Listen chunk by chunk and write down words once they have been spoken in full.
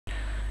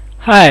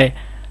Hi,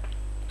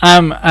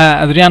 I'm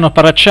Adriano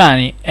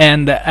Parracciani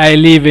and I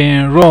live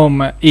in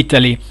Rome,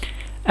 Italy.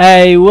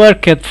 I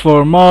worked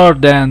for more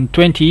than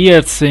 20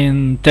 years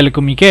in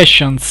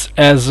telecommunications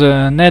as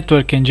a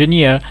network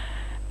engineer,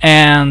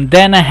 and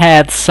then I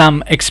had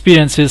some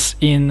experiences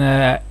in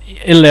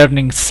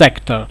e-learning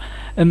sector.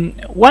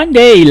 One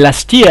day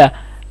last year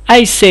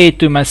I said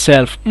to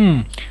myself,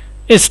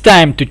 it's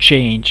time to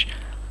change.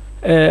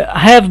 I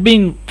have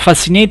been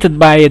fascinated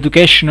by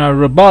educational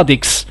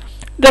robotics,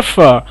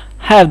 therefore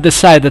have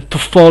decided to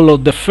follow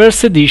the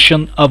first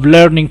edition of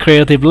Learning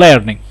Creative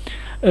Learning.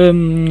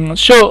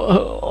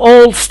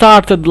 All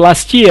started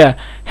last year,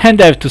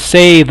 and I have to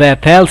say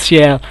that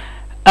LCL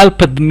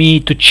helped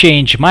me to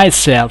change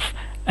myself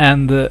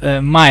and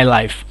my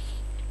life.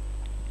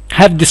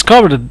 Have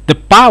discovered the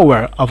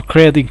power of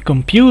creative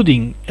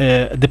computing,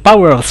 the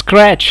power of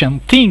scratch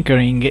and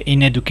tinkering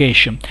in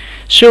education.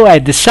 So I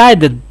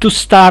decided to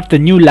start a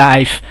new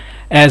life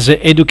as an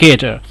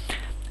educator.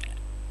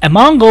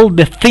 Among all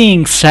the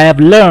things I have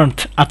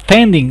learned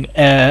attending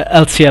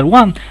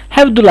LCL1,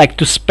 I would like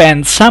to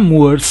spend some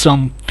words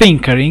on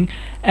tinkering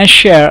and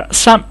share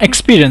some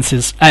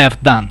experiences I have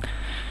done.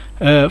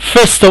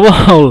 First of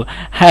all,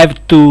 I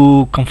have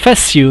to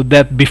confess you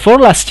that before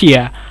last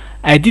year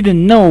I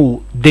didn't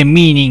know the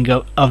meaning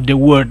of the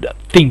word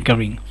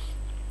tinkering.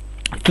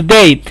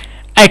 Today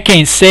I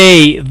can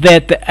say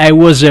that I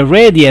was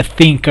already a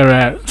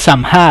tinkerer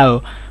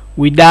somehow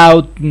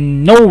without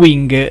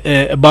knowing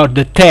about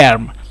the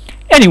term.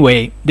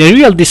 Anyway, the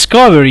real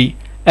discovery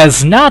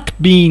has not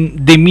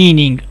been the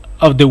meaning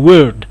of the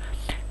word,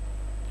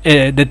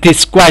 that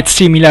is quite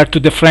similar to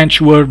the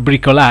French word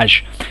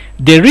bricolage.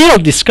 The real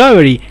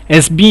discovery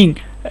has been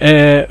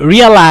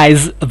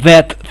realize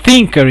that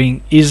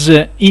tinkering is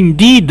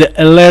indeed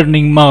a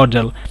learning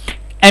model.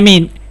 I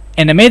mean,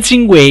 an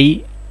amazing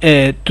way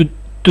to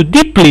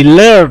deeply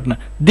learn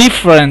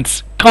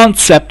different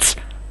concepts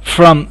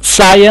from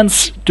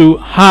science to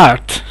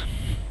art.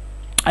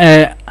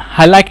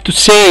 I like to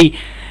say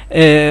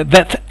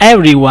that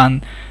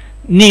everyone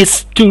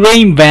needs to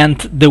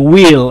reinvent the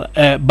wheel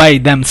by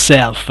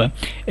themselves.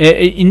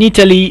 In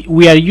Italy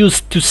we are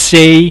used to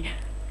say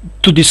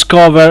to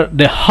discover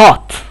the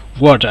hot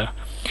water.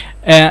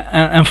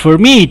 And for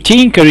me,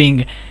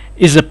 tinkering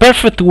is a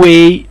perfect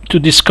way to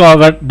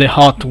discover the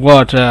hot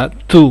water,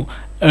 to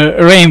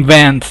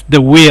reinvent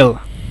the wheel.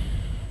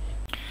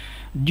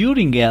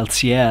 During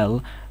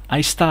LCL, I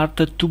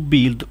started to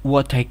build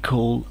what I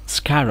call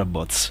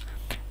scarabots.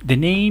 The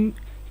name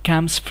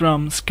comes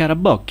from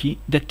scarabocchi,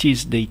 that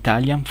is the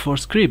Italian for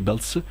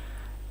scribbles,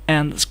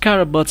 and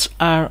scarabots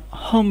are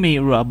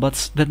homemade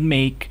robots that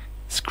make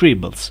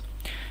scribbles.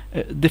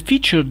 The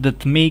feature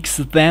that makes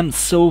them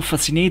so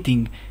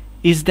fascinating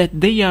is that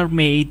they are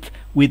made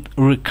with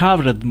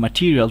recovered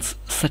materials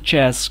such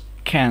as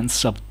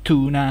cans of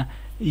tuna,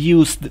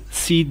 used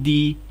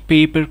CD,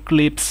 paper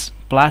clips,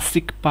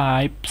 plastic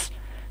pipes,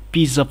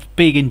 piece of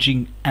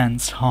packaging,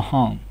 and so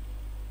on.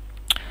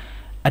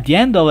 At the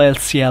end of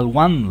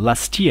LCL1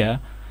 last year,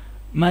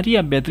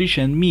 Maria Beatrice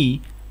and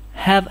me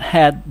have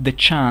had the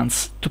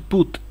chance to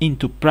put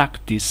into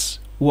practice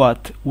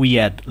what we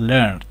had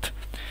learned.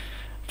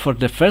 For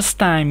the first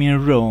time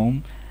in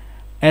Rome,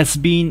 has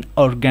been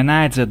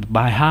organized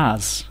by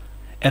us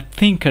a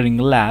tinkering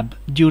lab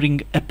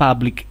during a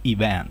public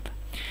event.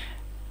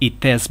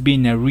 It has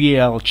been a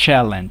real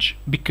challenge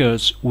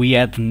because we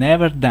had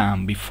never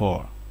done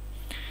before.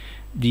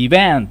 The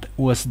event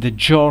was the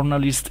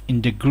Journalist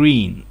in the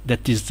Green,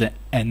 that is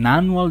an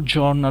annual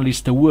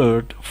journalist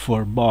award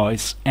for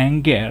boys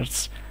and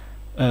girls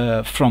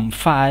from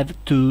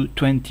 5 to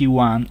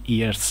 21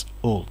 years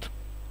old.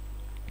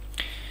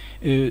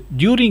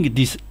 During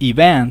this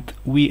event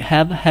we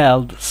have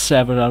held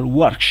several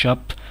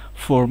workshops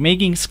for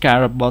making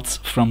scarabots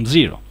from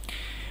zero.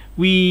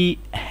 We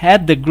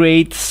had a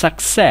great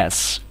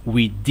success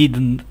we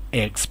didn't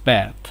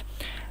expect.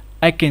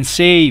 I can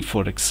say,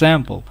 for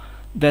example,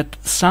 that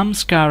some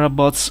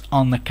scarabots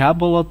on a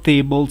couple of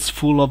tables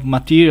full of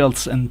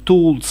materials and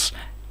tools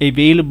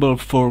available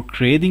for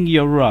creating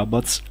your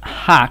robots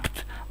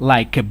act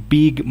like a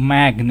big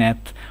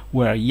magnet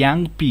where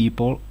young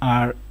people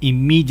are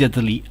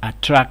immediately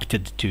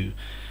attracted to.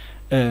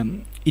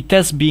 It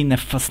has been a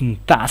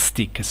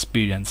fantastic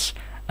experience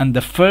and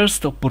the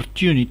first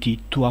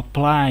opportunity to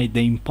apply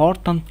the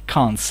important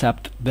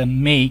concept that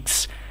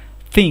makes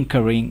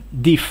tinkering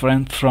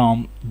different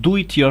from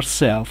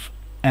do-it-yourself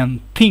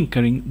and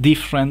tinkering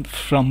different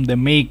from the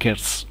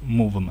makers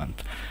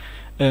movement.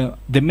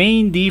 The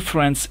main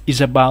difference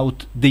is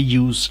about the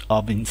use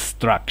of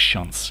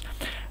instructions.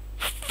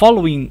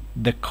 Following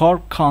the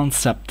core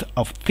concept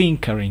of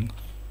tinkering,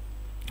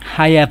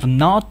 I have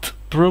not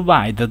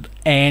provided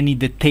any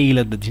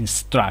detailed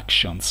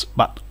instructions,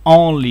 but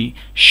only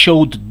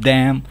showed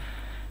them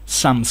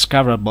some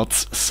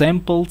scarabots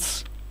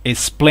samples,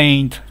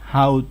 explained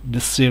how the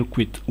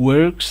circuit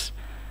works,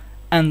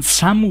 and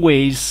some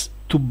ways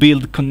to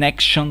build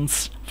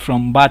connections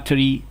from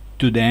battery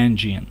to the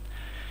engine.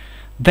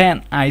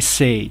 Then I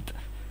said,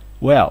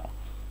 well,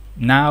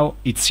 now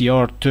it's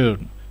your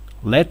turn.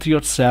 Let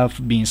yourself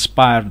be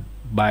inspired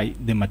by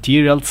the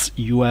materials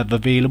you have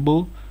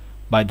available,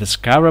 by the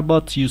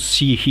scarabot you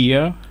see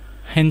here,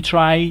 and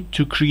try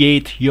to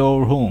create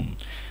your own,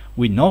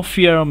 with no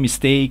fear of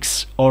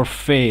mistakes or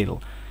fail.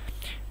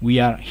 We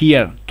are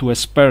here to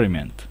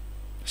experiment,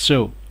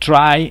 so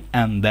try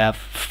and have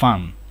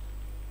fun.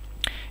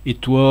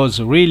 It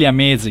was really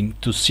amazing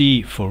to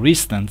see, for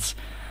instance,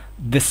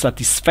 the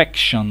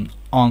satisfaction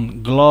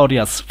on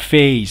Gloria's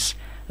face,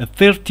 a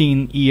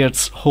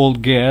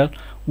 13-year-old girl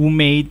who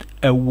made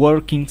a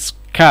working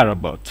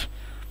scarabot,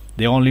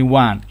 the only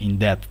one in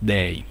that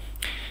day.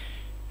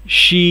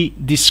 She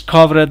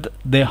discovered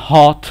the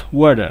hot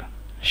weather.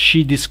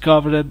 She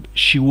discovered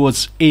she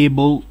was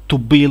able to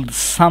build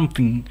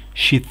something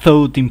she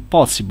thought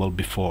impossible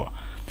before.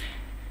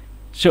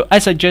 So I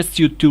suggest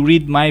you to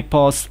read my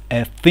post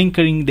A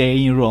Tinkering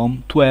Day in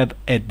Rome to have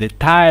a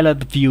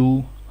detailed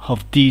view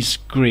of this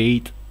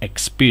great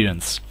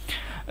experience.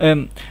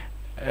 And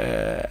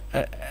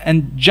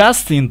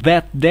just in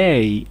that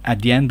day,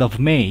 at the end of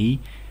May,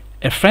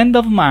 a friend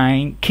of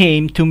mine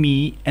came to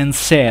me and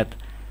said,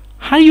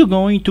 "Are you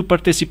going to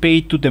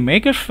participate to the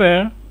Maker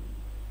Faire?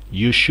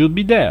 You should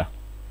be there."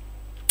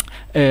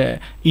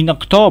 In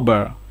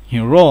October,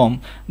 in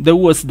Rome, there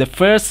was the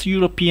first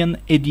European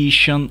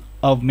edition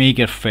of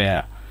Maker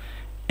Faire,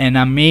 an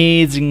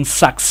amazing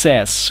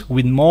success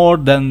with more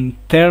than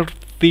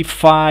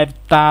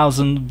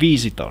 35,000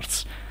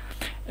 visitors.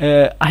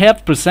 I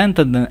have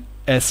presented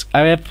a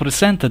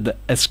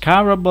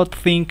Scarabot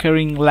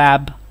Tinkering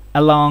Lab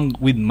along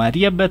with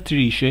Maria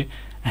Beatrice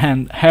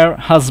and her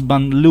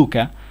husband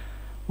Luca,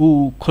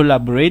 who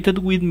collaborated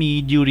with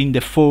me during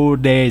the 4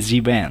 days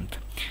event.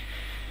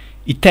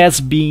 It has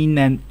been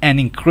an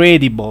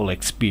incredible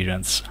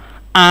experience.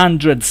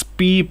 Hundreds of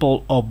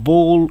people of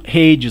all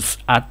ages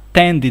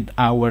attended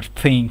our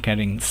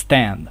tinkering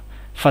stand,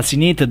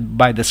 fascinated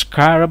by the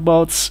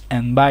scarabots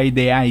and by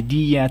the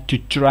idea to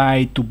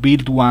try to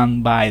build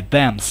one by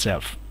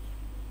themselves.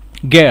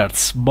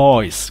 Girls,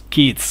 boys,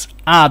 kids,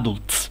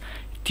 adults,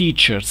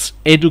 teachers,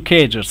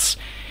 educators,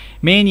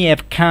 many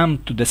have come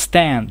to the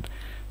stand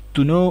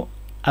to know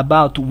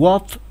about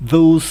what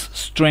those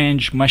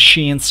strange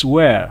machines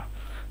were,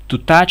 to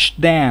touch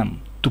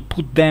them, to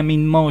put them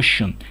in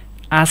motion,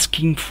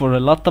 asking for a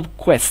lot of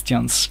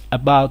questions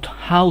about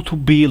how to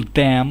build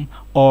them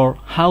or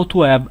how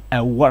to have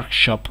a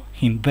workshop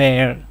in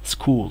their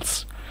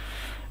schools.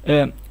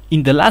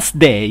 In the last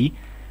day,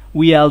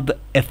 we held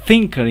a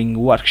tinkering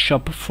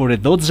workshop for a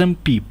dozen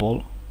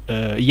people,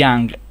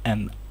 young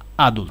and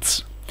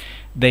adults.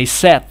 They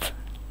sat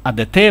at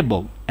the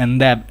table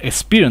and have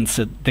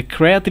experienced the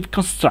creative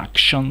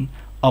construction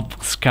of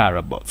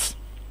scarabots.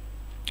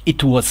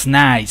 It was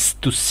nice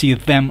to see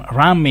them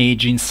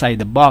rummage inside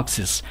the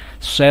boxes,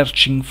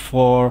 searching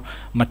for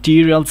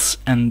materials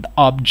and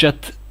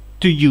objects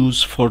to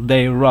use for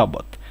their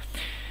robot.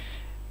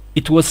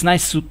 It was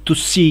nice to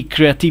see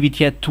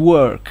creativity at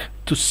work,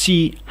 to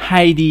see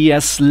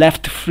ideas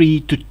left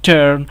free to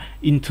turn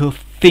into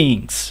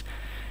things,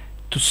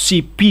 to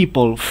see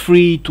people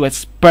free to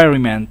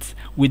experiment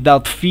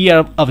without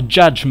fear of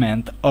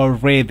judgment or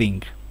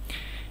rating.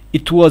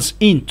 It was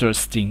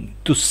interesting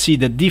to see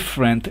the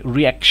different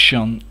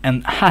reaction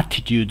and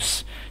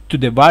attitudes to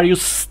the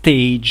various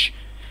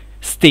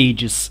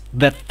stages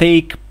that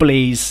take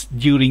place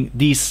during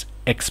these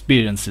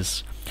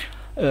experiences.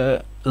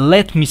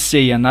 Let me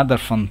say another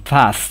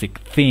fantastic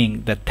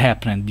thing that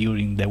happened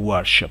during the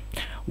workshop.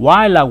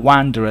 While I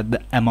wandered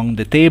among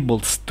the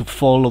tables to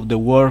follow the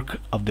work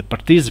of the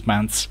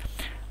participants,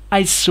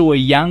 I saw a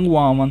young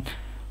woman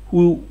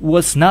who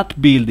was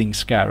not building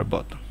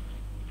scarabot.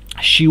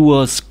 She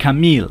was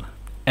Camille,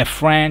 a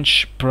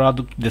French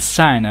product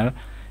designer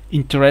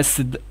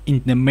interested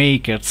in the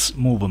makers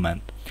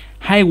movement.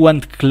 I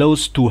went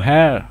close to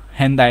her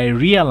and I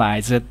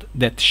realized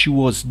that she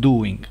was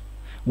doing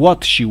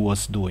what she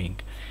was doing.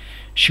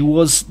 She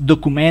was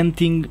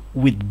documenting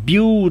with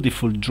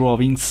beautiful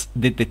drawings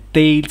the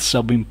details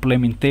of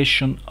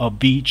implementation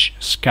of each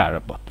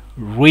scarabot.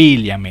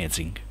 Really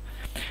amazing.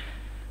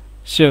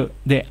 So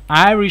the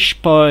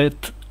Irish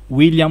poet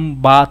William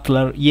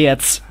Butler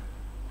Yeats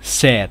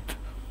said,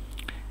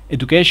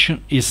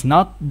 "Education is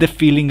not the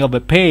filling of a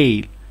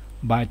pail,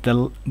 but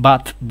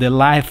the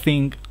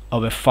lighting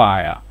of a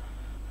fire."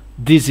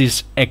 This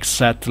is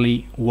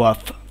exactly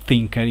what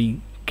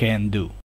tinkering can do.